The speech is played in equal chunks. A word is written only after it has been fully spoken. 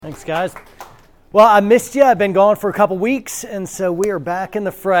Thanks, guys. Well, I missed you. I've been gone for a couple weeks, and so we are back in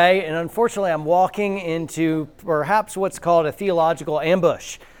the fray. And unfortunately, I'm walking into perhaps what's called a theological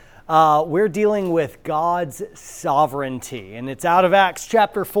ambush. We're dealing with God's sovereignty, and it's out of Acts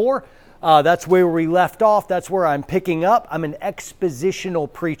chapter 4. That's where we left off. That's where I'm picking up. I'm an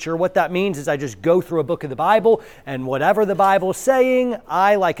expositional preacher. What that means is I just go through a book of the Bible, and whatever the Bible's saying,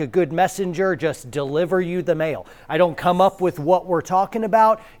 I, like a good messenger, just deliver you the mail. I don't come up with what we're talking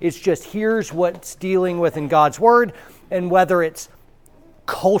about. It's just here's what's dealing with in God's Word, and whether it's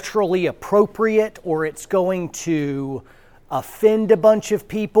culturally appropriate or it's going to offend a bunch of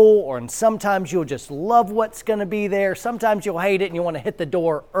people, and sometimes you'll just love what's going to be there. Sometimes you'll hate it and you want to hit the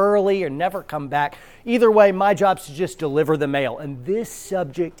door early or never come back. Either way, my job is to just deliver the mail. And this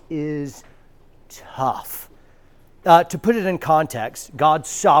subject is tough. To put it in context, God's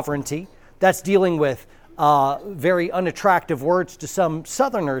sovereignty, that's dealing with very unattractive words to some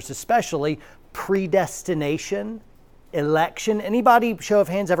Southerners especially, predestination, election. Anybody, show of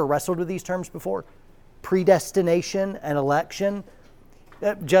hands, ever wrestled with these terms before? Predestination and election.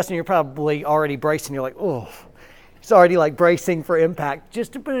 Justin, you're probably already bracing. You're like, oh, it's already like bracing for impact.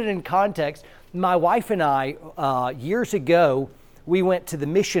 Just to put it in context, my wife and I, years ago, we went to the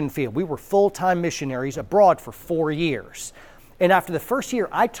mission field. We were full-time missionaries abroad for 4 years. And after the first year,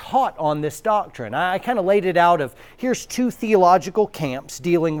 I taught on this doctrine. I kind of laid it out of, here's two theological camps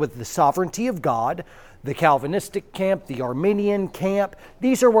dealing with the sovereignty of God, the Calvinistic camp, the Arminian camp.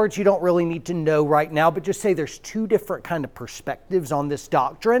 These are words you don't really need to know right now, but just say there's two different kind of perspectives on this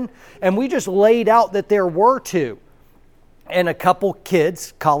doctrine. And we just laid out that there were two. And a couple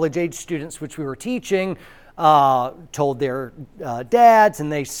kids, college-age students, which we were teaching, told their dads,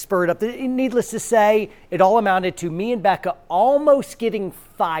 and they spurred up. Needless to say, it all amounted to me and Becca almost getting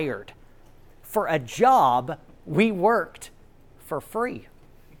fired for a job we worked for free.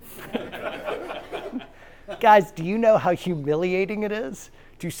 Guys, do you know how humiliating it is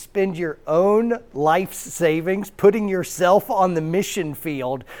to spend your own life savings putting yourself on the mission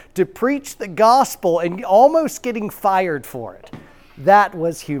field to preach the gospel and almost getting fired for it? That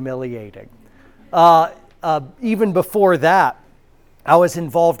was humiliating. Even before that, I was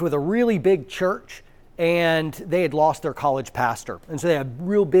involved with a really big church, and they had lost their college pastor. And so they had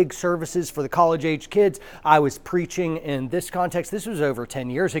real big services for the college-age kids. I was preaching in this context. This was over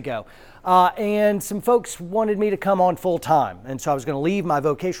 10 years ago. And some folks wanted me to come on full-time. And so I was going to leave my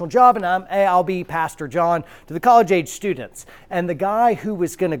vocational job, and I'll be Pastor John to the college-age students. And the guy who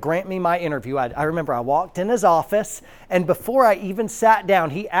was going to grant me my interview, I remember I walked in his office, and before I even sat down,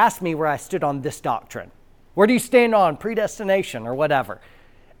 he asked me where I stood on this doctrine. Where do you stand on predestination or whatever?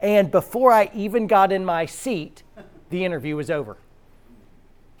 And before I even got in my seat, the interview was over.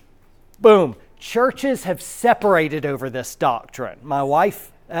 Boom. Churches have separated over this doctrine. My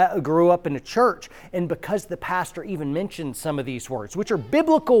wife grew up in a church, and because the pastor even mentioned some of these words, which are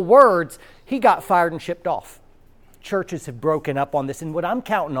biblical words, he got fired and shipped off. Churches have broken up on this, and what I'm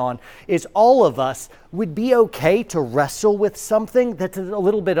counting on is all of us would be okay to wrestle with something that's a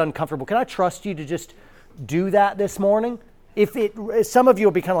little bit uncomfortable. Can I trust you to just do that this morning? Some of you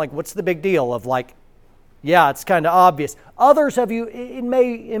will be kind of like, what's the big deal of like, yeah, it's kind of obvious. Others of you, it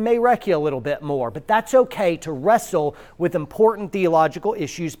may wreck you a little bit more, but that's okay to wrestle with important theological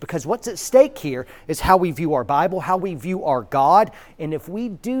issues, because what's at stake here is how we view our Bible, how we view our God. And if we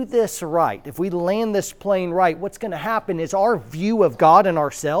do this right, if we land this plane right, what's going to happen is our view of God and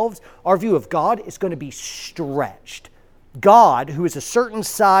ourselves, our view of God is going to be stretched. God, who is a certain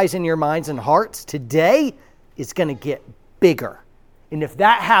size in your minds and hearts today, is going to get bigger. And if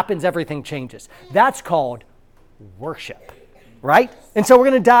that happens, everything changes. That's called worship, right? And so we're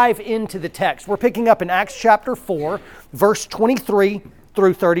going to dive into the text. We're picking up in Acts chapter 4, verse 23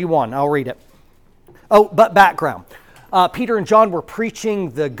 through 31. I'll read it. Oh, but background. Peter and John were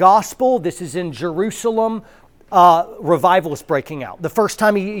preaching the gospel. This is in Jerusalem. Revival is breaking out. The first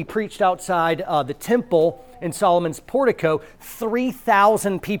time he preached outside the temple in Solomon's portico,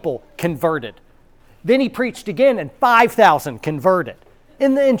 3,000 people converted. Then he preached again, and 5,000 converted.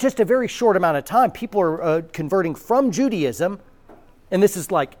 In just a very short amount of time, people are converting from Judaism, and this is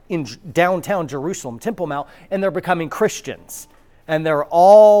like in downtown Jerusalem, Temple Mount, and they're becoming Christians. And they're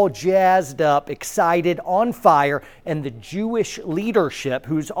all jazzed up, excited, on fire, and the Jewish leadership,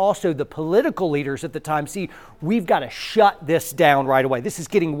 who's also the political leaders at the time, see, we've got to shut this down right away. This is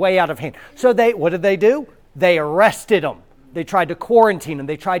getting way out of hand. So what did they do? They arrested them. They tried to quarantine them.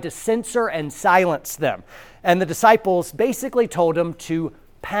 They tried to censor and silence them. And the disciples basically told them to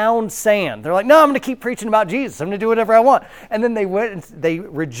pound sand. They're like, no, I'm going to keep preaching about Jesus. I'm going to do whatever I want. And then they went and they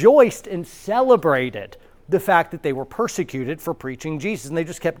rejoiced and celebrated the fact that they were persecuted for preaching Jesus, and they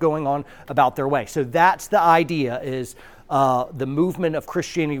just kept going on about their way. So that's the idea, is the movement of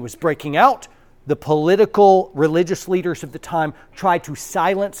Christianity was breaking out. The political, religious leaders of the time tried to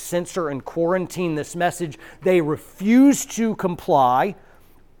silence, censor, and quarantine this message. They refused to comply,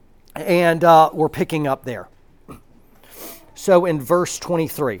 and we're picking up there. So in verse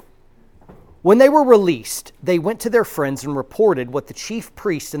 23, when they were released, they went to their friends and reported what the chief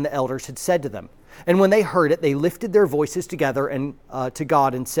priests and the elders had said to them. And when they heard it, they lifted their voices together and to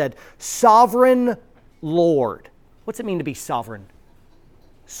God and said, "Sovereign Lord." What's it mean to be sovereign?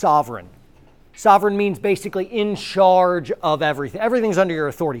 Sovereign. Sovereign means basically in charge of everything. Everything's under your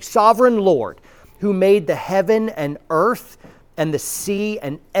authority. Sovereign Lord, who made the heaven and earth and the sea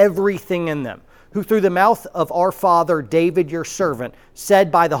and everything in them, who through the mouth of our father David your servant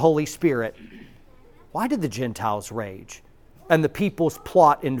said by the Holy Spirit, "Why did the Gentiles rage and the peoples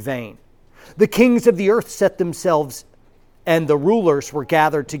plot in vain? The kings of the earth set themselves, and the rulers were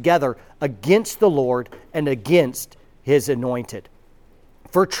gathered together against the Lord and against his anointed.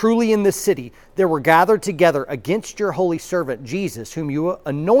 For truly in this city there were gathered together against your holy servant Jesus, whom you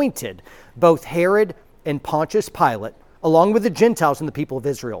anointed, both Herod and Pontius Pilate, along with the Gentiles and the people of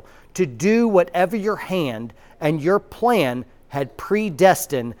Israel, to do whatever your hand and your plan had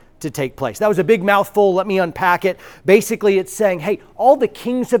predestined to take place." That was a big mouthful. Let me unpack it. Basically, it's saying, hey, all the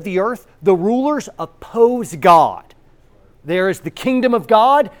kings of the earth, the rulers, oppose God. There is the kingdom of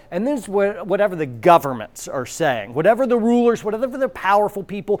God, and this is whatever the governments are saying. Whatever the rulers, whatever the powerful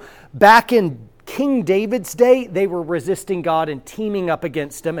people, back in King David's day, they were resisting God and teaming up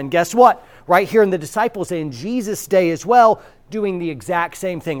against him. And guess what? Right here in the disciples' day, in Jesus' day as well, doing the exact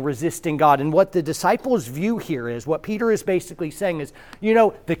same thing, resisting God. And what the disciples' view here is, what Peter is basically saying is,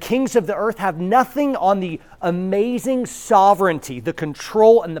 the kings of the earth have nothing on the amazing sovereignty, the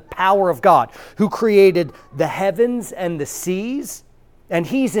control and the power of God, who created the heavens and the seas, and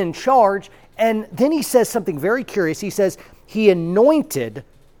he's in charge. And then he says something very curious. He says, he anointed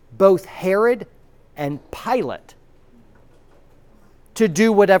both Herod and Pilate to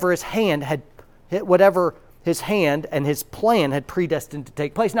do whatever his hand and his plan had predestined to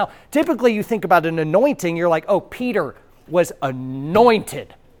take place. Now, typically you think about an anointing, you're like, oh, Peter was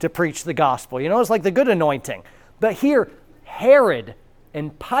anointed to preach the gospel. It's like the good anointing. But here, Herod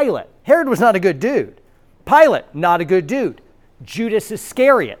and Pilate. Herod was not a good dude. Pilate, not a good dude. Judas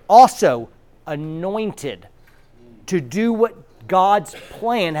Iscariot, also anointed to do what God's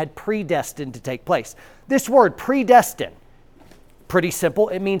plan had predestined to take place. This word, predestined, pretty simple.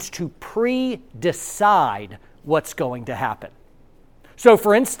 It means to pre-decide what's going to happen. So,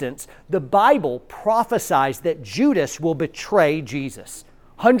 for instance, the Bible prophesies that Judas will betray Jesus.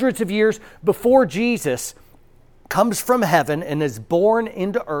 Hundreds of years before Jesus comes from heaven and is born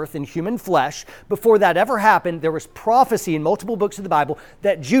into earth in human flesh, before that ever happened, there was prophecy in multiple books of the Bible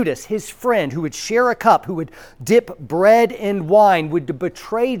that Judas, his friend, who would share a cup, who would dip bread in wine, would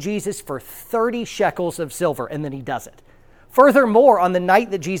betray Jesus for 30 shekels of silver, and then he does it. Furthermore, on the night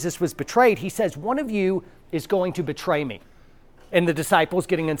that Jesus was betrayed, he says, one of you is going to betray me. And the disciples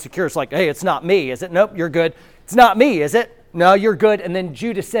getting insecure, it's like, hey, it's not me, is it? Nope, you're good. It's not me, is it? No, you're good. And then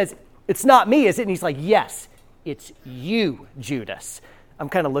Judas says, it's not me, is it? And he's like, yes, it's you, Judas. I'm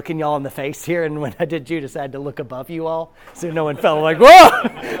kind of looking y'all in the face here, and when I did Judas, I had to look above you all, so no one felt like,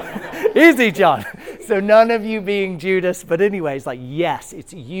 whoa, easy, John. So none of you being Judas, but anyways, like, yes,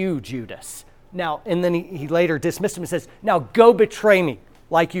 it's you, Judas. Now, and then he later dismissed him and says, now go betray me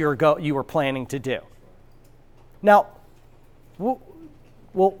like you were planning to do. Now, well,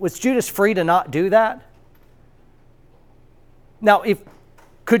 was Judas free to not do that? Now,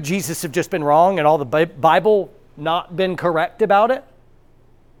 could Jesus have just been wrong and all the Bible not been correct about it?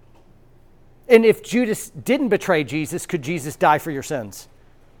 And if Judas didn't betray Jesus, could Jesus die for your sins?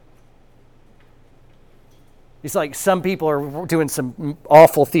 It's like some people are doing some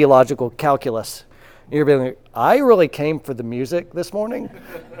awful theological calculus. You're being like, I really came for the music this morning.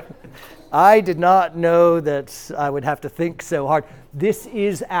 I did not know that I would have to think so hard. This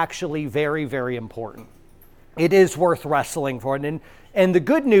is actually very, very important. It is worth wrestling for it. And the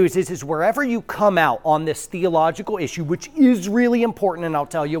good news is wherever you come out on this theological issue, which is really important, and I'll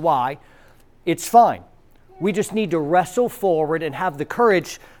tell you why, it's fine. We just need to wrestle forward and have the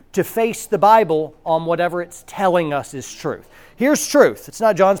courage to face the Bible on whatever it's telling us is truth. Here's truth. It's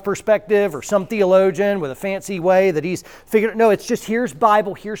not John's perspective or some theologian with a fancy way that he's figured. No, it's just here's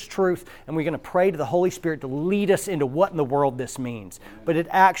Bible, here's truth, and we're going to pray to the Holy Spirit to lead us into what in the world this means. But it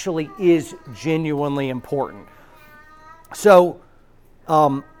actually is genuinely important. So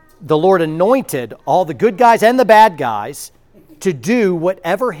the Lord anointed all the good guys and the bad guys to do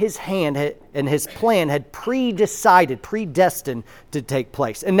whatever his hand and his plan had predestined to take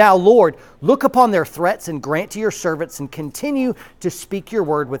place. And now, Lord, look upon their threats and grant to your servants and continue to speak your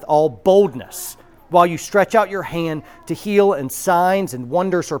word with all boldness, while you stretch out your hand to heal, and signs and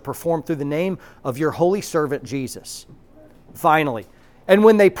wonders are performed through the name of your holy servant Jesus. Finally, and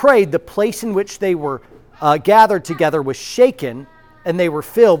when they prayed, the place in which they were gathered together was shaken, and they were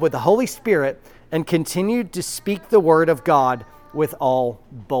filled with the Holy Spirit and continued to speak the word of God with all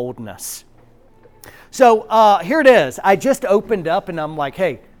boldness. So here it is. I just opened up and I'm like,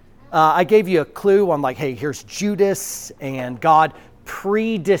 hey, I gave you a clue on like, hey, here's Judas and God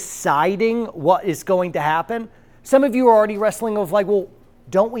pre-deciding what is going to happen. Some of you are already wrestling with like, well,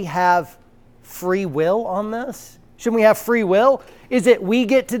 don't we have free will on this? Shouldn't we have free will? Is it we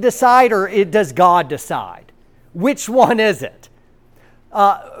get to decide, or does God decide? Which one is it?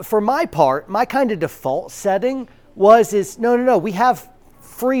 For my part, my kind of default setting is no. We have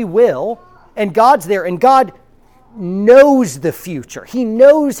free will, and God's there, and God knows the future. He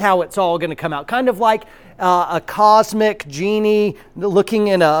knows how it's all going to come out. Kind of like a cosmic genie looking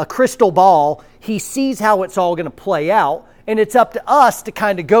in a crystal ball. He sees how it's all going to play out, and it's up to us to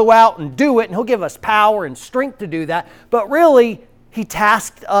kind of go out and do it, and He'll give us power and strength to do that. But really, He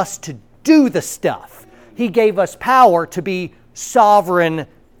tasked us to do the stuff. He gave us power to be sovereign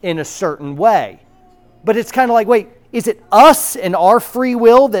in a certain way. But it's kind of like, wait, is it us and our free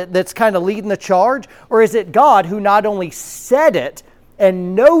will that's kind of leading the charge? Or is it God who not only said it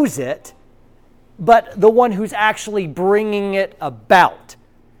and knows it, but the one who's actually bringing it about?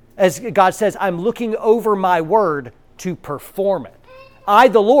 As God says, I'm looking over my word to perform it. I,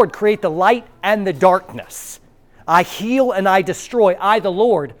 the Lord, create the light and the darkness. I heal and I destroy. I, the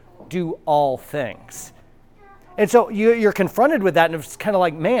Lord, do all things. And so you're confronted with that, and it's kind of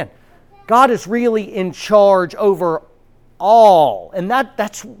like, man, God is really in charge over all. And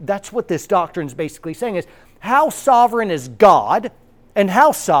that's what this doctrine is basically saying, is how sovereign is God and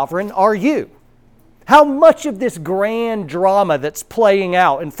how sovereign are you? How much of this grand drama that's playing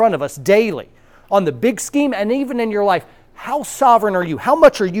out in front of us daily on the big scheme and even in your life, how sovereign are you? How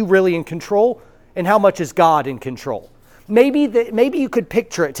much are you really in control, and how much is God in control? Maybe you could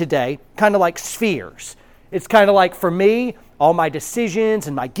picture it today kind of like spheres. It's kind of like, for me, all my decisions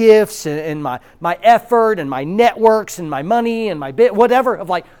and my gifts and my effort and my networks and my money and my whatever, of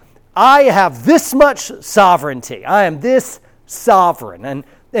like, I have this much sovereignty. I am this sovereign.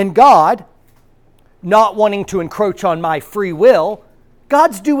 And God, not wanting to encroach on my free will,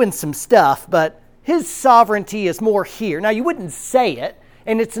 God's doing some stuff, but His sovereignty is more here. Now, you wouldn't say it,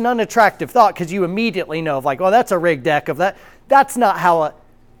 and it's an unattractive thought because you immediately know of like, well, that's a rigged deck of that. That's not how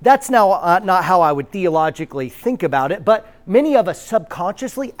I would theologically think about it, but many of us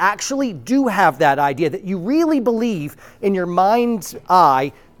subconsciously actually do have that idea, that you really believe in your mind's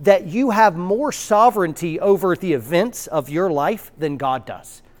eye that you have more sovereignty over the events of your life than God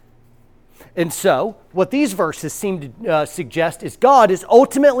does. And so, what these verses seem to suggest is God is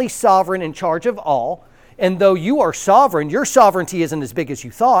ultimately sovereign, in charge of all, and though you are sovereign, your sovereignty isn't as big as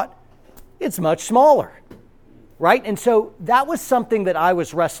you thought. It's much smaller. Right? And so that was something that I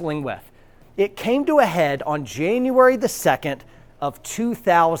was wrestling with. It came to a head on January the 2nd of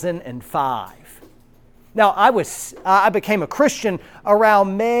 2005. Now, I became a Christian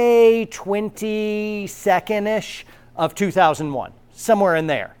around May 22nd-ish of 2001, somewhere in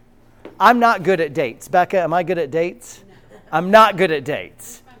there. I'm not good at dates. Becca, am I good at dates? I'm not good at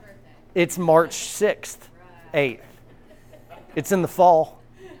dates. It's March 6th, 8th. It's in the fall.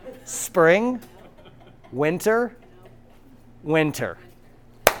 Spring. Winter.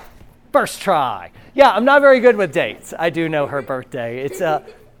 First try. Yeah, I'm not very good with dates. I do know her birthday. It's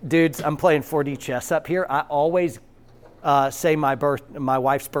dudes, I'm playing 4D chess up here. I always say my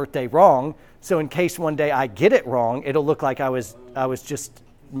wife's birthday wrong, so in case one day I get it wrong, it'll look like I was just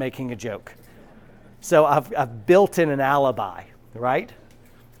making a joke. So I've built in an alibi, right?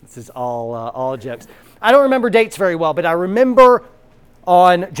 This is all jokes. I don't remember dates very well, but I remember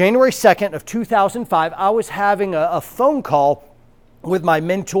on January 2nd of 2005, I was having a phone call with my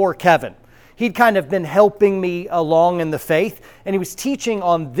mentor, Kevin. He'd kind of been helping me along in the faith, and he was teaching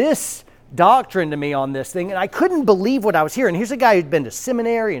on this doctrine to me on this thing, and I couldn't believe what I was hearing. Here's a guy who'd been to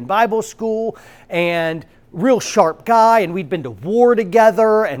seminary and Bible school, and real sharp guy, and we'd been to war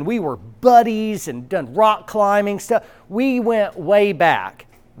together, and we were buddies and done rock climbing stuff. We went way back.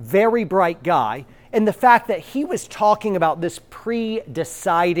 Very bright guy. And the fact that he was talking about this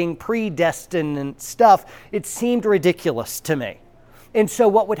predestined stuff, it seemed ridiculous to me. And so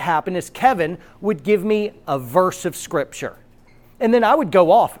what would happen is Kevin would give me a verse of Scripture. And then I would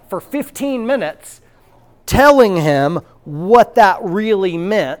go off for 15 minutes telling him what that really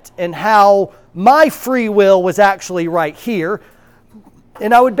meant and how my free will was actually right here.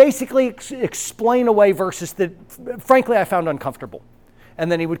 And I would basically explain away verses that, frankly, I found uncomfortable. And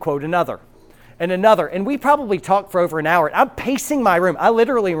then he would quote another and another. And we probably talked for over an hour. I'm pacing my room. I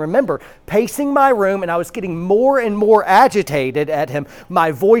literally remember pacing my room, and I was getting more and more agitated at him.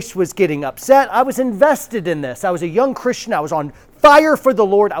 My voice was getting upset. I was invested in this. I was a young Christian. I was on fire for the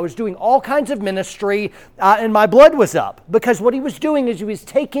Lord. I was doing all kinds of ministry, and my blood was up. Because what he was doing is he was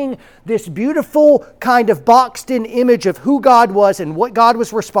taking this beautiful kind of boxed-in image of who God was and what God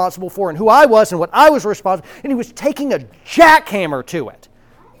was responsible for and who I was and what I was responsible for, and he was taking a jackhammer to it.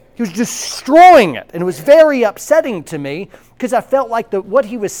 He was destroying it, and it was very upsetting to me because I felt like what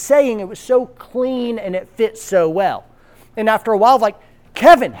he was saying, it was so clean and it fit so well. And after a while, I'm like,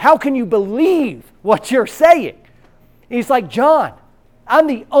 Kevin, how can you believe what you're saying? He's like, John, I'm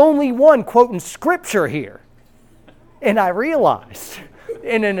the only one quoting scripture here. And I realized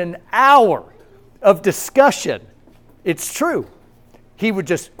in an hour of discussion, it's true. He would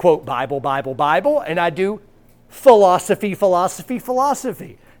just quote Bible, Bible, Bible, and I'd do philosophy, philosophy,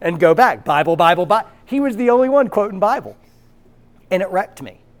 philosophy, and go back, Bible, Bible, Bible. He was the only one quoting Bible. And it wrecked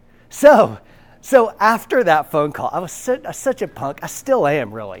me. So after that phone call, I was such a punk. I still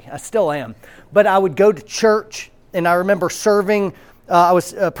am, really. I still am. But I would go to church, and I remember serving. I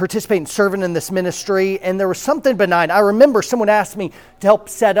was participating, serving in this ministry, and there was something benign. I remember someone asked me to help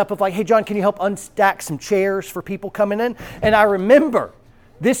set up, of like, hey, John, can you help unstack some chairs for people coming in? And I remember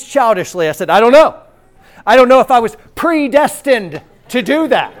this childishly, I said, I don't know. I don't know if I was predestined to do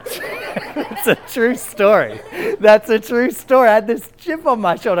that. It's a true story. That's a true story. I had this chip on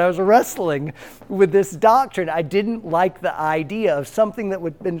my shoulder. I was wrestling with this doctrine. I didn't like the idea of something that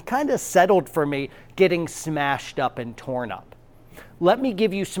would have been kind of settled for me getting smashed up and torn up. Let me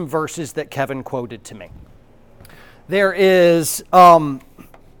give you some verses that Kevin quoted to me. There is,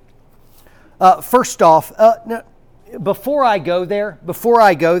 first off, before I go there,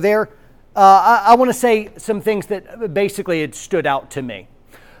 I want to say some things that basically had stood out to me.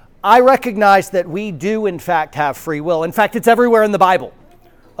 I recognize that we do, in fact, have free will. In fact, it's everywhere in the Bible.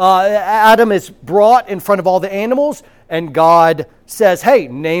 Adam is brought in front of all the animals, and God says, hey,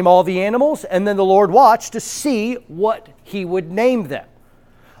 name all the animals. And then the Lord watched to see what he would name them.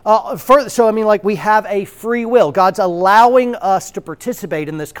 We have a free will. God's allowing us to participate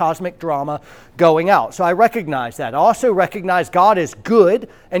in this cosmic drama going out. So I recognize that. I also recognize God is good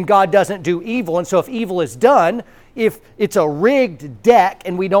and God doesn't do evil. And so if evil is done, if it's a rigged deck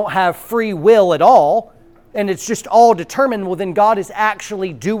and we don't have free will at all, and it's just all determined, well, then God is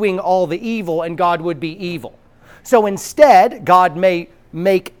actually doing all the evil and God would be evil. So instead, God may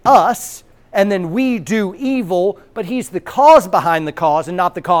make us, and then we do evil, but he's the cause behind the cause and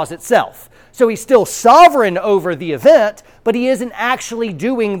not the cause itself. So he's still sovereign over the event, but he isn't actually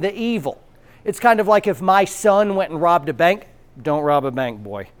doing the evil. It's kind of like if my son went and robbed a bank. Don't rob a bank,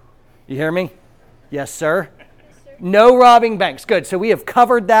 boy. You hear me? Yes, sir. No robbing banks. Good. So we have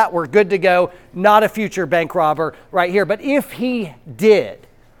covered that. We're good to go. Not a future bank robber right here. But if he did,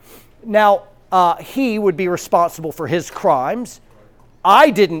 now he would be responsible for his crimes.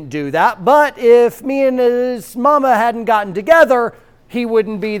 I didn't do that, but if me and his mama hadn't gotten together, he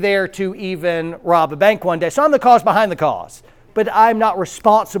wouldn't be there to even rob a bank one day. So I'm the cause behind the cause, but I'm not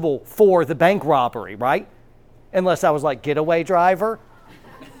responsible for the bank robbery, right? Unless I was like getaway driver.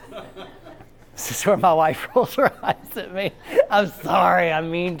 This is where my wife rolls her eyes at me. I'm sorry, I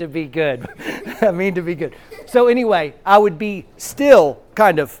mean to be good. I mean to be good. So anyway, I would be still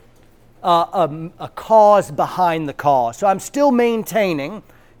kind of a cause behind the cause. So I'm still maintaining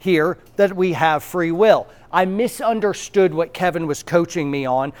here that we have free will. I misunderstood what Kevin was coaching me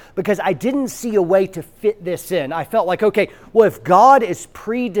on because I didn't see a way to fit this in. I felt like, okay, well, if God is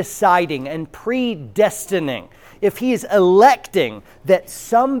pre-deciding and predestining, if he is electing that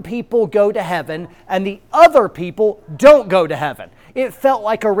some people go to heaven and the other people don't go to heaven, it felt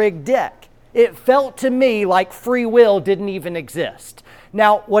like a rigged deck. It felt to me like free will didn't even exist.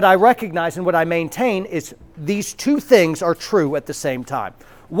 Now, what I recognize and what I maintain is these two things are true at the same time.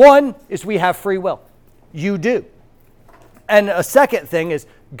 One is we have free will. You do. And a second thing is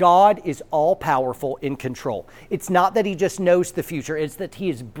God is all-powerful in control. It's not that he just knows the future. It's that he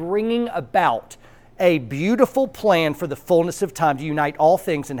is bringing about a beautiful plan for the fullness of time to unite all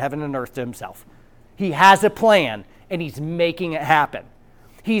things in heaven and earth to himself. He has a plan, and he's making it happen.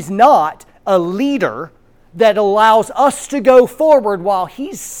 He's not a leader that allows us to go forward while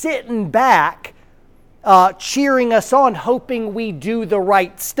he's sitting back cheering us on, hoping we do the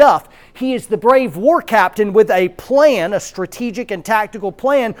right stuff. He is the brave war captain with a plan, a strategic and tactical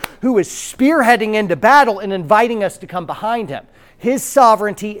plan, who is spearheading into battle and inviting us to come behind him. His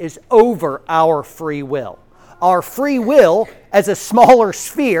sovereignty is over our free will. Our free will, as a smaller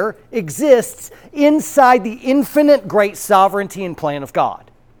sphere, exists inside the infinite great sovereignty and plan of God.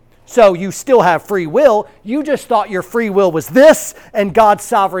 So you still have free will. You just thought your free will was this and God's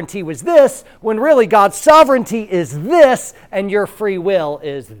sovereignty was this, when really God's sovereignty is this and your free will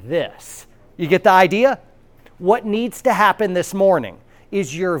is this. You get the idea? What needs to happen this morning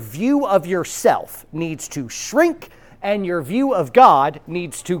is your view of yourself needs to shrink and your view of God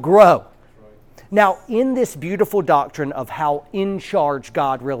needs to grow. Now, in this beautiful doctrine of how in charge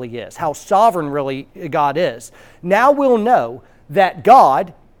God really is, how sovereign really God is, now we'll know that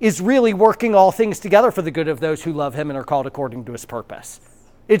God is really working all things together for the good of those who love him and are called according to his purpose.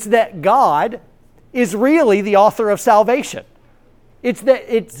 It's that God is really the author of salvation.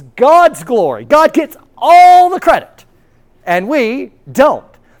 It's God's glory. God gets all the credit, and we don't.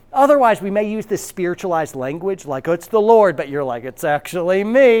 Otherwise, we may use this spiritualized language like, oh, it's the Lord, but you're like, it's actually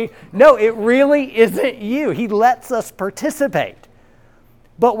me. No, it really isn't you. He lets us participate.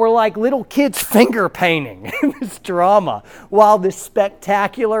 But we're like little kids finger painting in this drama, while this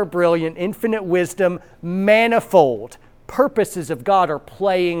spectacular, brilliant, infinite wisdom, manifold purposes of God are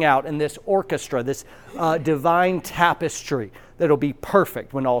playing out in this orchestra, this divine tapestry that'll be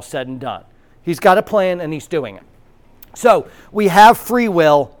perfect when all's said and done. He's got a plan and he's doing it. So we have free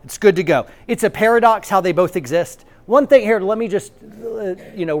will. It's good to go. It's a paradox how they both exist. One thing here, let me just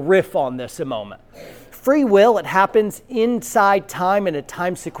riff on this a moment. Free will, it happens inside time in a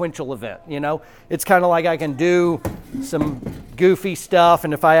time sequential event. It's kind of like I can do some goofy stuff,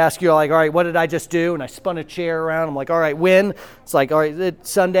 and if I ask you, like, all right, what did I just do? And I spun a chair around. I'm like, all right, when? It's like, all right, it's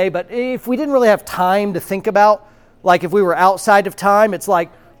Sunday. But if we didn't really have time to think about, like if we were outside of time, it's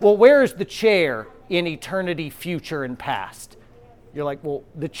like, well, where is the chair in eternity, future, and past? You're like, well,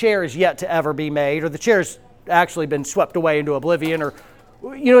 the chair is yet to ever be made, or the chair's actually been swept away into oblivion, or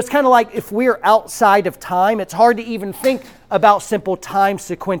it's kind of like if we're outside of time, it's hard to even think about simple time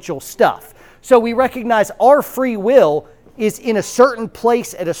sequential stuff. So we recognize our free will is in a certain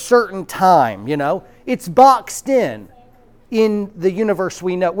place at a certain time, It's boxed in the universe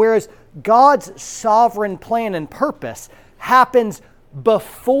we know. Whereas God's sovereign plan and purpose happens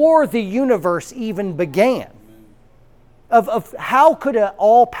before the universe even began. Of how could an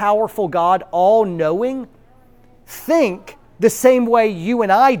all-powerful God, all-knowing, think the same way you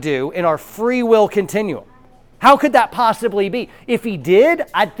and I do in our free will continuum? How could that possibly be? If he did,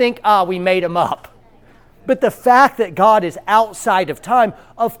 I'd think, we made him up. But the fact that God is outside of time,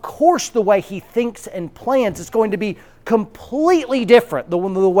 of course the way he thinks and plans is going to be completely different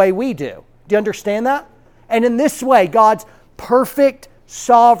than the way we do. Do you understand that? And in this way, God's perfect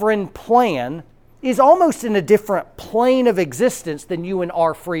sovereign plan is almost in a different plane of existence than you and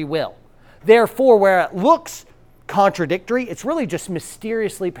our free will. Therefore, where it looks contradictory, it's really just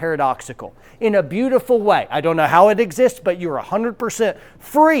mysteriously paradoxical in a beautiful way. I don't know how it exists, but you're 100%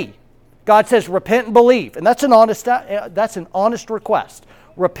 free. God says, repent and believe. And that's an honest request.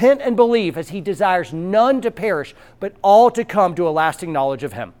 Repent and believe, as he desires none to perish, but all to come to a lasting knowledge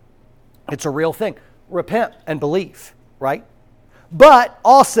of him. It's a real thing. Repent and believe, right? But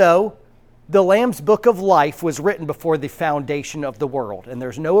also, the Lamb's Book of Life was written before the foundation of the world, and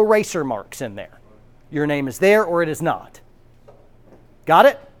there's no eraser marks in there. Your name is there or it is not. Got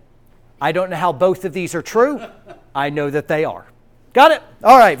it? I don't know how both of these are true. I know that they are. Got it?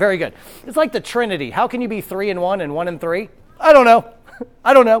 All right, very good. It's like the Trinity. How can you be 3 in 1 and 1 in 3? I don't know.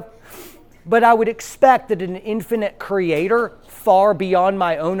 I don't know. But I would expect that an infinite creator, far beyond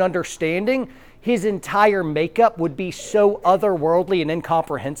my own understanding, his entire makeup would be so otherworldly and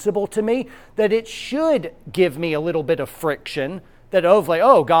incomprehensible to me that it should give me a little bit of friction that,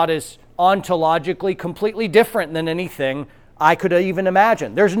 God is ontologically completely different than anything I could even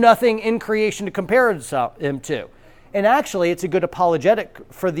imagine. There's nothing in creation to compare him to. And actually, it's a good apologetic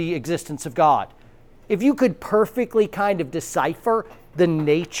for the existence of God. If you could perfectly kind of decipher the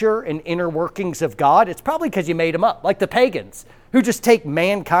nature and inner workings of God, it's probably because you made him up, like the pagans, who just take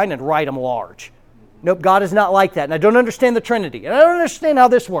mankind and write them large. Nope, God is not like that. And I don't understand the Trinity. And I don't understand how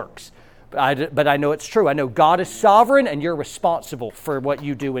this works. But I know it's true. I know God is sovereign, and you're responsible for what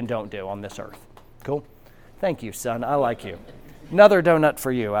you do and don't do on this earth. Cool? Thank you, son. I like you. Another donut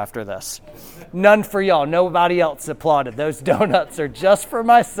for you after this. None for y'all. Nobody else applauded. Those donuts are just for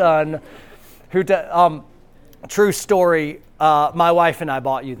my son. True story, my wife and I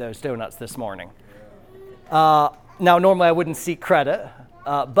bought you those donuts this morning. Now, normally I wouldn't seek credit,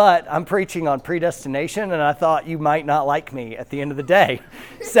 But I'm preaching on predestination, and I thought you might not like me at the end of the day.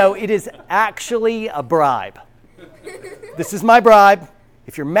 So it is actually a bribe. This is my bribe.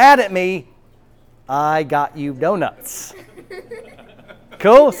 If you're mad at me, I got you donuts.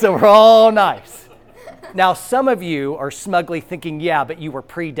 Cool? So we're all nice. Now, some of you are smugly thinking, yeah, but you were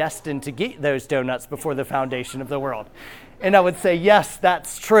predestined to get those donuts before the foundation of the world. And I would say, yes,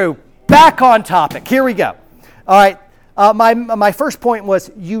 that's true. Back on topic. Here we go. All right. My first point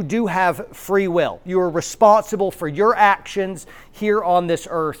was you do have free will. You are responsible for your actions here on this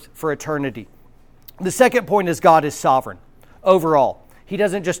earth for eternity. The second point is God is sovereign overall. He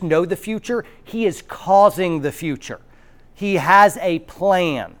doesn't just know the future. He is causing the future. He has a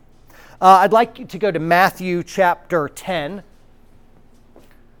plan. I'd like you to go to Matthew chapter 10.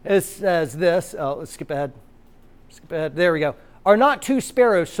 It says this. Let's skip ahead. There we go. Are not 2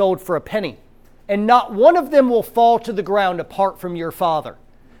 sparrows sold for a penny? And not one of them will fall to the ground apart from your Father.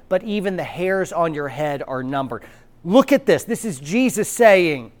 But even the hairs on your head are numbered. Look at this. This is Jesus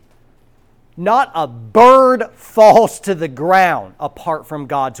saying, not a bird falls to the ground apart from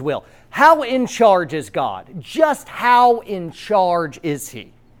God's will. How in charge is God? Just how in charge is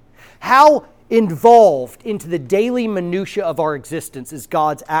He? How involved into the daily minutia of our existence is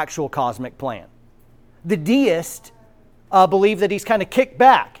God's actual cosmic plan? The deist believe that He's kind of kicked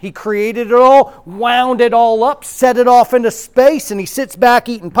back. He created it all, wound it all up, set it off into space, and He sits back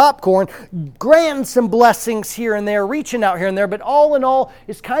eating popcorn, granting some blessings here and there, reaching out here and there, but all in all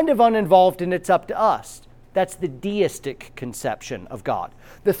is kind of uninvolved, and it's up to us. That's the deistic conception of God.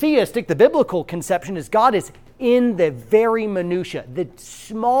 The theistic, the biblical conception is God is in the very minutia, the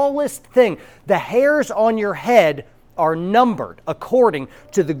smallest thing. The hairs on your head are numbered according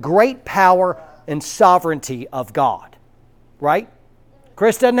to the great power and sovereignty of God. Right?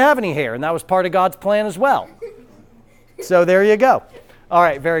 Chris doesn't have any hair, and that was part of God's plan as well. So there you go. All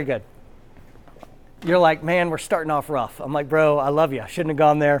right, very good. You're like, man, we're starting off rough. I'm like, bro, I love you. I shouldn't have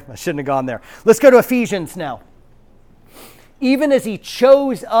gone there. Let's go to Ephesians now. Even as He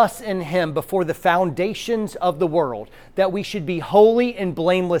chose us in Him before the foundations of the world, that we should be holy and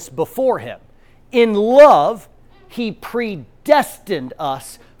blameless before Him. In love, He predestined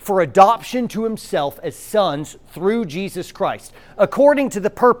us for adoption to Himself as sons through Jesus Christ, according to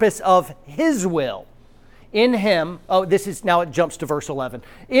the purpose of His will. In Him, now it jumps to verse 11.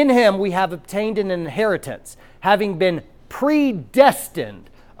 In Him we have obtained an inheritance, having been predestined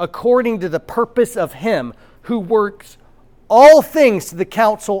according to the purpose of Him who works all things to the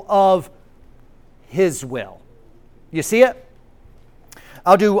counsel of His will. You see it?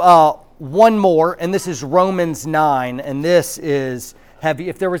 I'll do one more, and this is Romans 9, and this is heavy.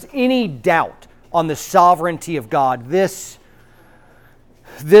 If there was any doubt on the sovereignty of God, this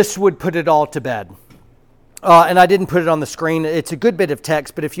would put it all to bed. And I didn't put it on the screen. It's a good bit of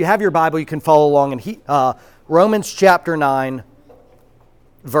text, but if you have your Bible, you can follow along. And Romans chapter 9,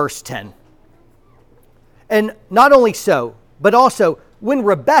 verse 10. And not only so, but also when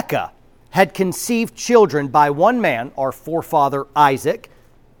Rebekah had conceived children by one man, our forefather Isaac,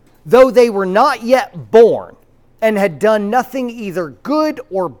 though they were not yet born, and had done nothing either good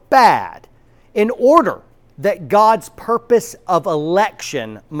or bad, in order that God's purpose of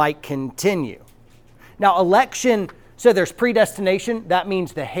election might continue. Now, election, so there's predestination. That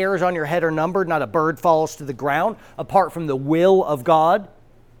means the hairs on your head are numbered, not a bird falls to the ground, apart from the will of God.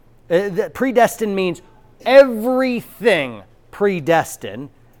 Predestined means everything predestined,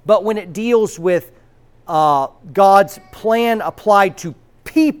 but when it deals with God's plan applied to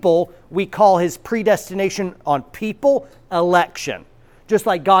people, we call His predestination on people election. Just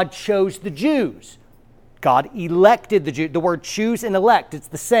like God chose the Jews. God elected the Jews. The word choose and elect, it's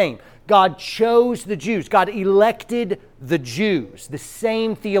the same. God chose the Jews. God elected the Jews. The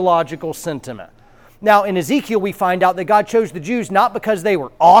same theological sentiment. Now, in Ezekiel, we find out that God chose the Jews not because they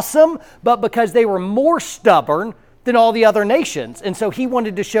were awesome, but because they were more stubborn than all the other nations. And so He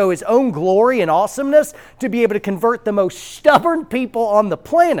wanted to show His own glory and awesomeness to be able to convert the most stubborn people on the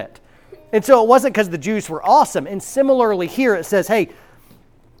planet. And so it wasn't because the Jews were awesome. And similarly here it says, hey,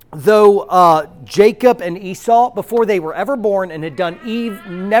 though Jacob and Esau, before they were ever born and had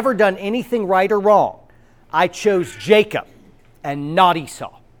never done anything right or wrong, I chose Jacob and not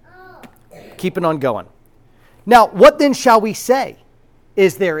Esau. Keeping on going. Now, what then shall we say?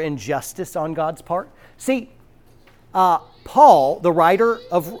 Is there injustice on God's part? See, Paul, the writer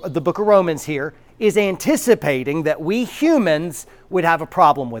of the book of Romans here, is anticipating that we humans would have a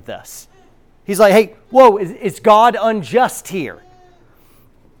problem with this. He's like, hey, whoa, is God unjust here?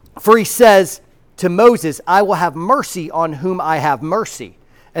 For he says to Moses, I will have mercy on whom I have mercy,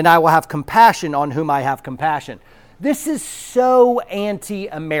 and I will have compassion on whom I have compassion. This is so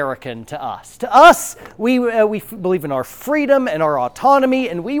anti-American to us. To us, we believe in our freedom and our autonomy,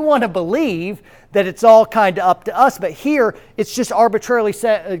 and we want to believe that it's all kind of up to us. But here, it's just arbitrarily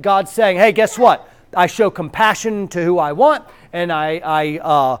God saying, hey, guess what? I show compassion to who I want, and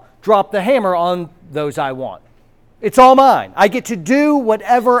I drop the hammer on those I want. It's all mine. I get to do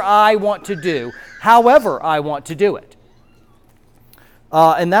whatever I want to do, however I want to do it.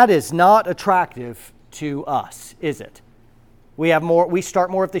 And that is not attractive to us, is it? We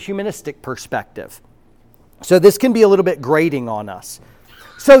start more of the humanistic perspective. So this can be a little bit grating on us.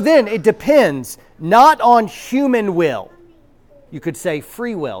 So then it depends not on human will. You could say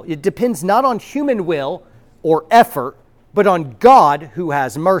free will. It depends not on human will or effort, but on God who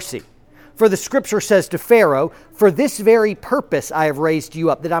has mercy. For the scripture says to Pharaoh, for this very purpose I have raised you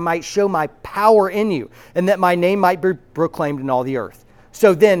up, that I might show my power in you, and that my name might be proclaimed in all the earth.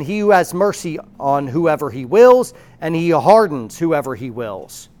 So then he who has mercy on whoever he wills, and he hardens whoever he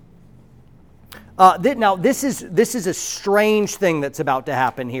wills. Now, this is a strange thing that's about to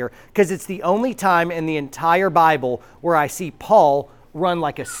happen here, because it's the only time in the entire Bible where I see Paul run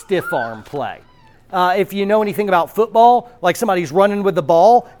like a stiff arm play. If you know anything about football, like somebody's running with the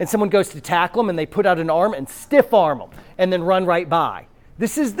ball, and someone goes to tackle them, and they put out an arm and stiff arm them, and then run right by.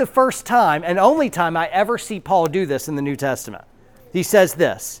 This is the first time and only time I ever see Paul do this in the New Testament. He says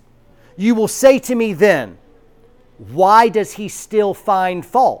this, you will say to me then, why does he still find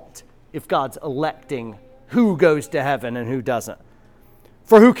fault if God's electing who goes to heaven and who doesn't?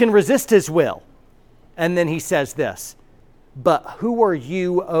 For who can resist his will? And then he says this, but who are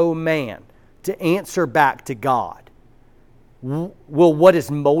you, O man, to answer back to God? Will what is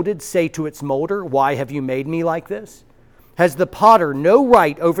molded say to its molder, why have you made me like this? Has the potter no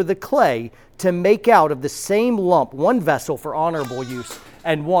right over the clay to make out of the same lump one vessel for honorable use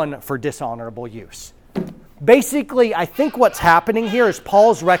and one for dishonorable use? Basically, I think what's happening here is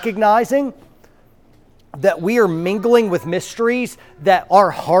Paul's recognizing that we are mingling with mysteries that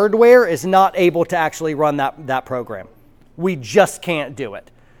our hardware is not able to actually run that program. We just can't do it.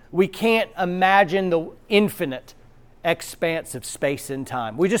 We can't imagine the infinite expanse of space and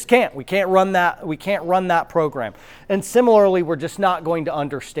time. We just can't. We can't run that program. And similarly, we're just not going to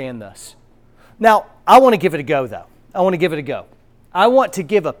understand this. Now, I want to give it a go, though. I want to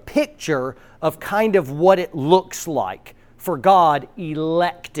give a picture of kind of what it looks like for God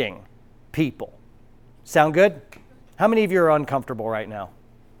electing people. Sound good? How many of you are uncomfortable right now?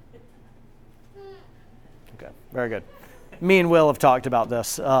 Okay, very good. Me and Will have talked about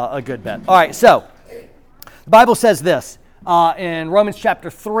this a good bit. All right, so the Bible says this. In Romans chapter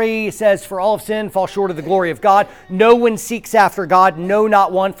 3, it says, for all have sinned, fall short of the glory of God. No one seeks after God, no,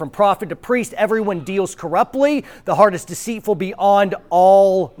 not one. From prophet to priest, everyone deals corruptly. The heart is deceitful beyond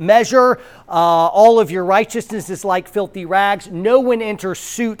all measure. All of your righteousness is like filthy rags. No one enters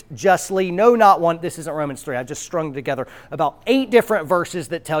suit justly, no, not one. This isn't Romans 3. I just strung together about 8 different verses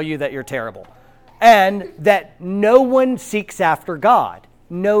that tell you that you're terrible. And that no one seeks after God,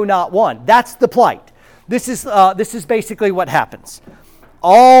 no, not one. That's the plight. This is basically what happens.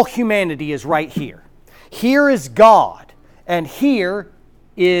 All humanity is right here. Here is God, and here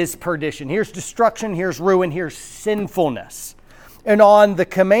is perdition. Here's destruction, here's ruin, here's sinfulness. And on the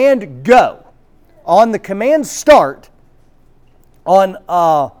command go, on the command start,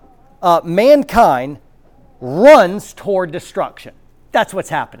 mankind runs toward destruction. That's what's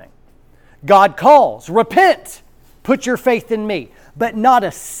happening. God calls, repent, put your faith in me. But not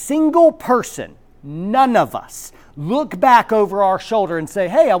a single person, none of us, look back over our shoulder and say,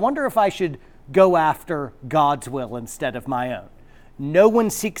 hey, I wonder if I should go after God's will instead of my own. No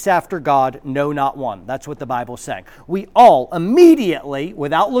one seeks after God, no, not one. That's what the Bible's saying. We all immediately,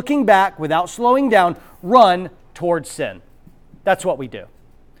 without looking back, without slowing down, run towards sin. That's what we do.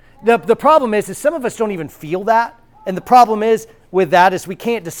 The problem is some of us don't even feel that. And the problem is with that is we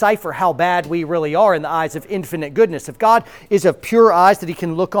can't decipher how bad we really are in the eyes of infinite goodness. If God is of pure eyes that he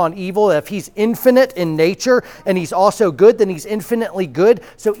can look on evil, if he's infinite in nature and he's also good, then he's infinitely good.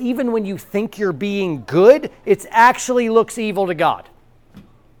 So even when you think you're being good, it actually looks evil to God.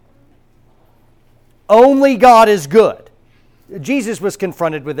 Only God is good. Jesus was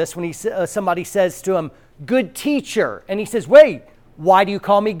confronted with this when somebody says to him, good teacher. And he says, wait, why do you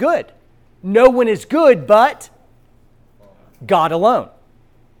call me good? No one is good but God alone.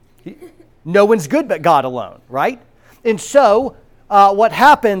 No one's good but God alone, right? And so what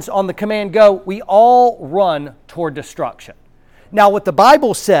happens on the command go, we all run toward destruction. Now what the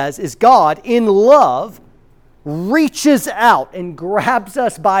Bible says is God in love reaches out and grabs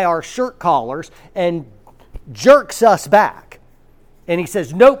us by our shirt collars and jerks us back. And he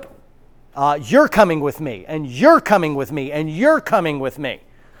says, nope, You're coming with me, and you're coming with me, and you're coming with me.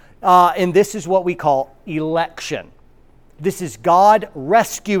 And this is what we call election. This is God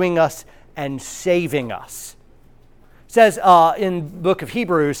rescuing us and saving us. It says in the book of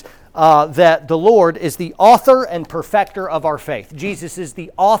Hebrews that the Lord is the author and perfecter of our faith. Jesus is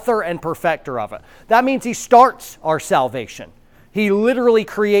the author and perfecter of it. That means he starts our salvation. He literally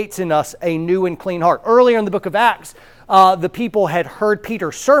creates in us a new and clean heart. Earlier in the book of Acts, the people had heard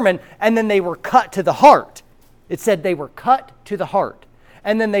Peter's sermon, and then they were cut to the heart. It said they were cut to the heart.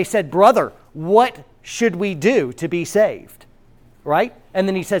 And then they said, brother, what should we do to be saved? Right? And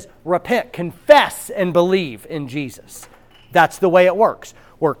then he says, repent, confess, and believe in Jesus. That's the way it works.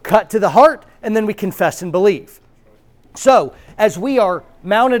 We're cut to the heart, and then we confess and believe. So, as we are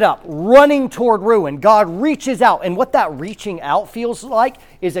mounted up, running toward ruin, God reaches out. And what that reaching out feels like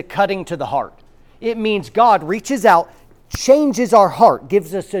is a cutting to the heart. It means God reaches out, changes our heart,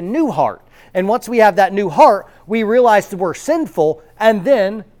 gives us a new heart. And once we have that new heart, we realize that we're sinful, and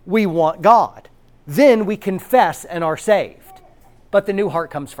then we want God. Then we confess and are saved. But the new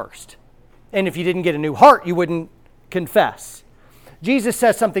heart comes first. And if you didn't get a new heart, you wouldn't confess. Jesus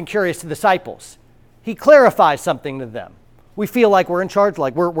says something curious to the disciples. He clarifies something to them. We feel like we're in charge,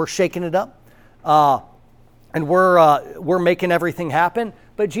 like we're shaking it up, and we're making everything happen.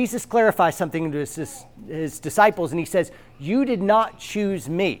 But Jesus clarifies something to his disciples, and he says, you did not choose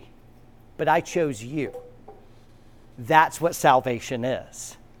me, but I chose you. That's what salvation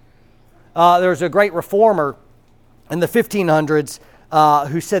is. There's a great reformer in the 1500s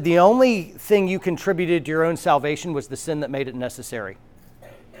who said the only thing you contributed to your own salvation was the sin that made it necessary.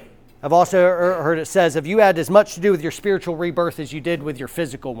 I've also heard it says, if you had as much to do with your spiritual rebirth as you did with your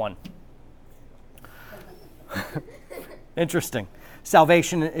physical one. Interesting.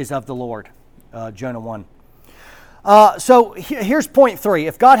 Salvation is of the Lord, Jonah 1. So here's point 3.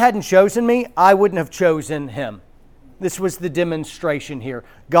 If God hadn't chosen me, I wouldn't have chosen him. This was the demonstration here.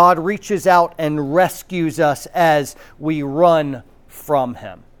 God reaches out and rescues us as we run from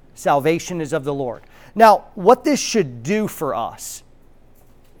him. Salvation is of the Lord. Now, what this should do for us,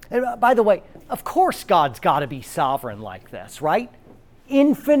 and by the way, of course God's got to be sovereign like this, right?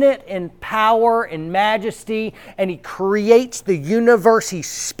 Infinite in power and majesty, and he creates the universe. He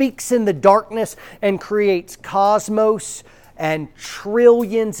speaks in the darkness and creates cosmos and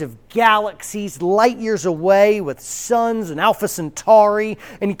trillions of galaxies light years away with suns and Alpha Centauri.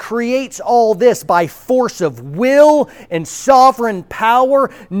 And he creates all this by force of will and sovereign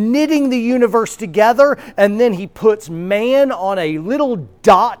power, knitting the universe together. And then he puts man on a little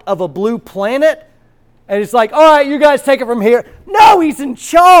dot of a blue planet. And it's like, all right, you guys take it from here. No, he's in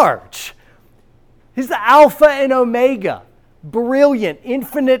charge. He's the Alpha and Omega. Brilliant,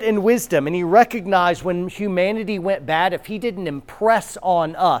 infinite in wisdom. And he recognized when humanity went bad, if he didn't impress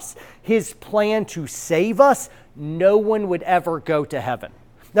on us his plan to save us, no one would ever go to heaven.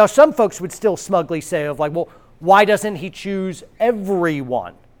 Now, some folks would still smugly say, well, why doesn't he choose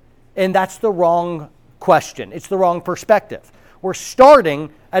everyone? And that's the wrong question. It's the wrong perspective. We're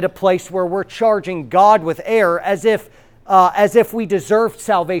starting at a place where we're charging God with error as if we deserved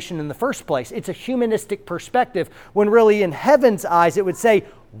salvation in the first place. It's a humanistic perspective when really in heaven's eyes it would say,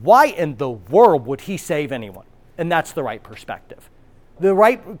 why in the world would he save anyone? And that's the right perspective. The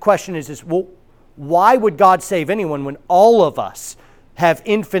right question is well, why would God save anyone when all of us have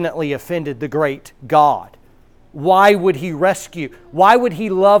infinitely offended the great God? Why would he rescue? Why would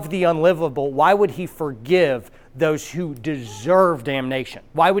he love the unlivable? Why would he forgive those who deserve damnation?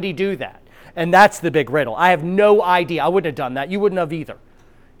 Why would he do that? And that's the big riddle. I have no idea. I wouldn't have done that. You wouldn't have either.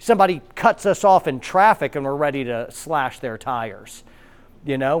 Somebody cuts us off in traffic and we're ready to slash their tires.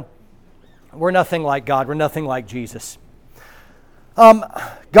 You know? We're nothing like God. We're nothing like Jesus.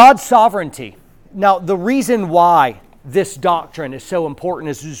 God's sovereignty. Now, the reason why this doctrine is so important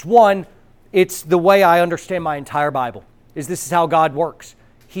is one, it's the way I understand my entire Bible. This is how God works.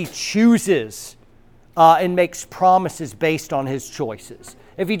 He chooses and makes promises based on his choices.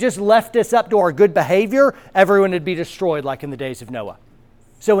 If he just left us up to our good behavior, everyone would be destroyed like in the days of Noah.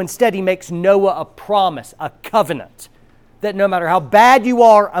 So instead, he makes Noah a promise, a covenant, that no matter how bad you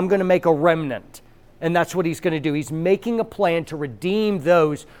are, I'm going to make a remnant. And that's what he's going to do. He's making a plan to redeem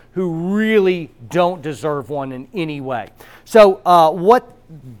those who really don't deserve one in any way. So what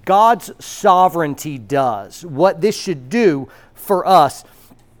God's sovereignty does, what this should do for us,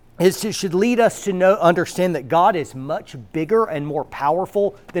 it should lead us to understand that God is much bigger and more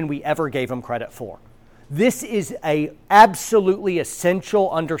powerful than we ever gave him credit for. This is a absolutely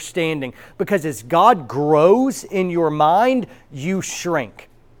essential understanding because as God grows in your mind, you shrink.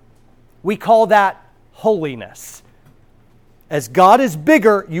 We call that holiness. As God is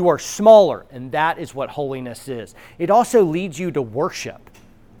bigger, you are smaller, and that is what holiness is. It also leads you to worship,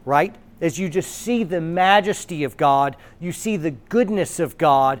 right? As you just see the majesty of God, you see the goodness of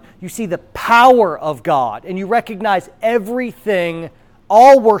God, you see the power of God, and you recognize everything,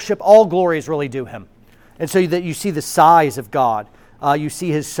 all worship, all glory is really due Him. And so that you see the size of God, you see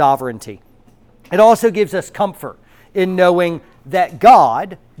His sovereignty. It also gives us comfort in knowing that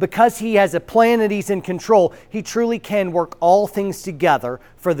God, because He has a plan and He's in control, He truly can work all things together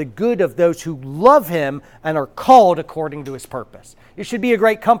for the good of those who love Him and are called according to His purpose. It should be a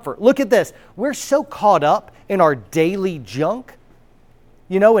great comfort. Look at this. We're so caught up in our daily junk,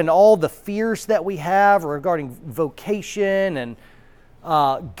 and all the fears that we have regarding vocation and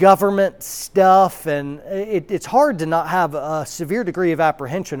government stuff, and it's hard to not have a severe degree of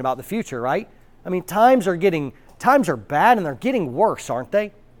apprehension about the future, right? I mean, times are bad and they're getting worse, aren't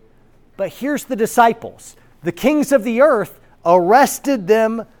they? But here's the disciples. The kings of the earth arrested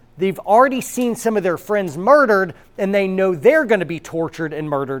them. They've already seen some of their friends murdered, and they know they're going to be tortured and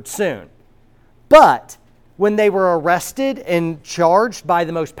murdered soon. But when they were arrested and charged by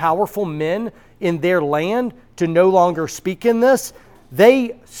the most powerful men in their land to no longer speak in this,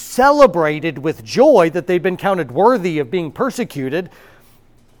 they celebrated with joy that they'd been counted worthy of being persecuted,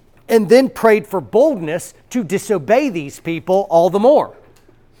 and then prayed for boldness to disobey these people all the more.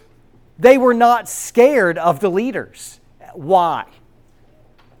 They were not scared of the leaders. Why?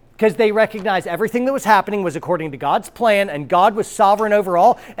 Because they recognized everything that was happening was according to God's plan, and God was sovereign over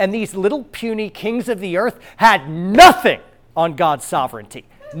all, and these little puny kings of the earth had nothing on God's sovereignty.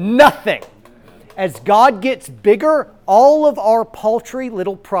 Nothing. As God gets bigger, all of our paltry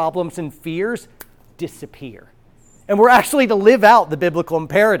little problems and fears disappear. And we're actually to live out the biblical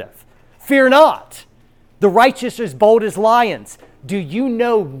imperative. Fear not. The righteous are as bold as lions. Do you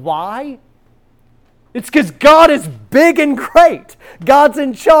know why? It's because God is big and great. God's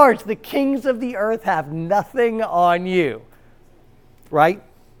in charge. The kings of the earth have nothing on you. Right?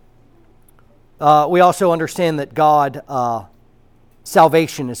 We also understand that God,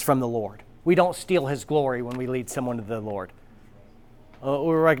 salvation is from the Lord. We don't steal His glory when we lead someone to the Lord.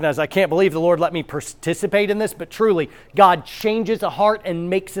 We recognize, I can't believe the Lord let me participate in this, but truly, God changes a heart and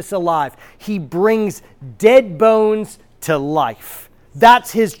makes us alive. He brings dead bones to life.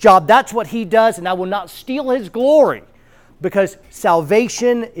 That's His job. That's what He does, and I will not steal His glory because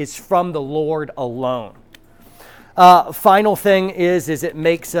salvation is from the Lord alone. Final thing is it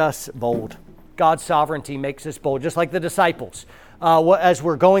makes us bold. God's sovereignty makes us bold, just like the disciples. As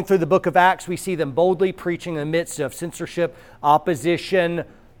we're going through the book of Acts, we see them boldly preaching in the midst of censorship, opposition,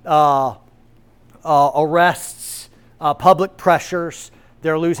 arrests, public pressures.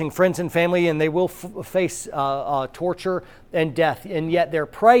 They're losing friends and family, and they will face torture and death. And yet they're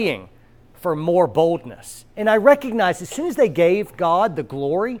praying for more boldness. And I recognize as soon as they gave God the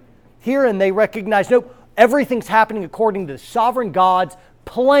glory here, and they recognize, nope, everything's happening according to the sovereign God's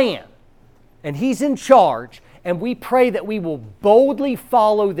plan. And He's in charge. And we pray that we will boldly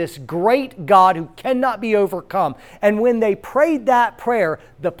follow this great God who cannot be overcome. And when they prayed that prayer,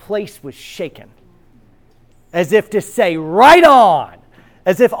 the place was shaken. As if to say, right on.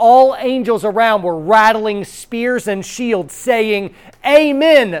 As if all angels around were rattling spears and shields saying,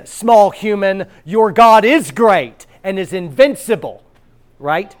 amen, small human, your God is great and is invincible.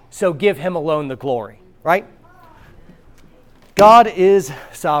 Right? So give Him alone the glory. Right? God is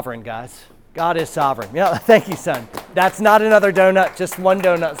sovereign, guys. God is sovereign. Yeah, thank you, son. That's not another donut, just one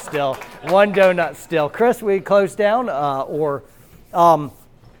donut still. One donut still. Chris, we close down, or you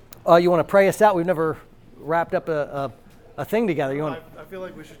want to pray us out? We've never wrapped up a thing together. You want? I feel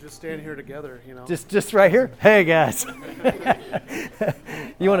like we should just stand here together. Just right here. Hey, guys.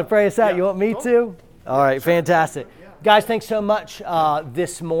 You want to pray us out? Yeah. You want me to? All right, fantastic. Guys, thanks so much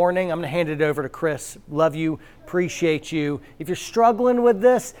this morning. I'm going to hand it over to Chris. Love you. Appreciate you. If you're struggling with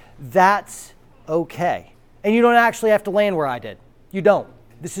this, that's okay. And you don't actually have to land where I did. You don't.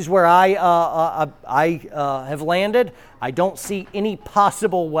 This is where I have landed. I don't see any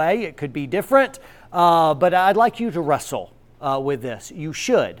possible way it could be different. But I'd like you to wrestle with this. You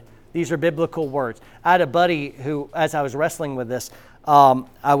should. These are biblical words. I had a buddy who, as I was wrestling with this, I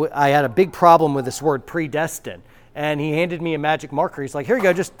had a big problem with this word predestined. And he handed me a magic marker. He's like, here you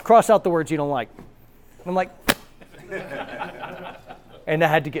go, just cross out the words you don't like. And I'm like, and I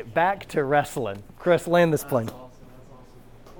had to get back to wrestling. Chris, land this plane.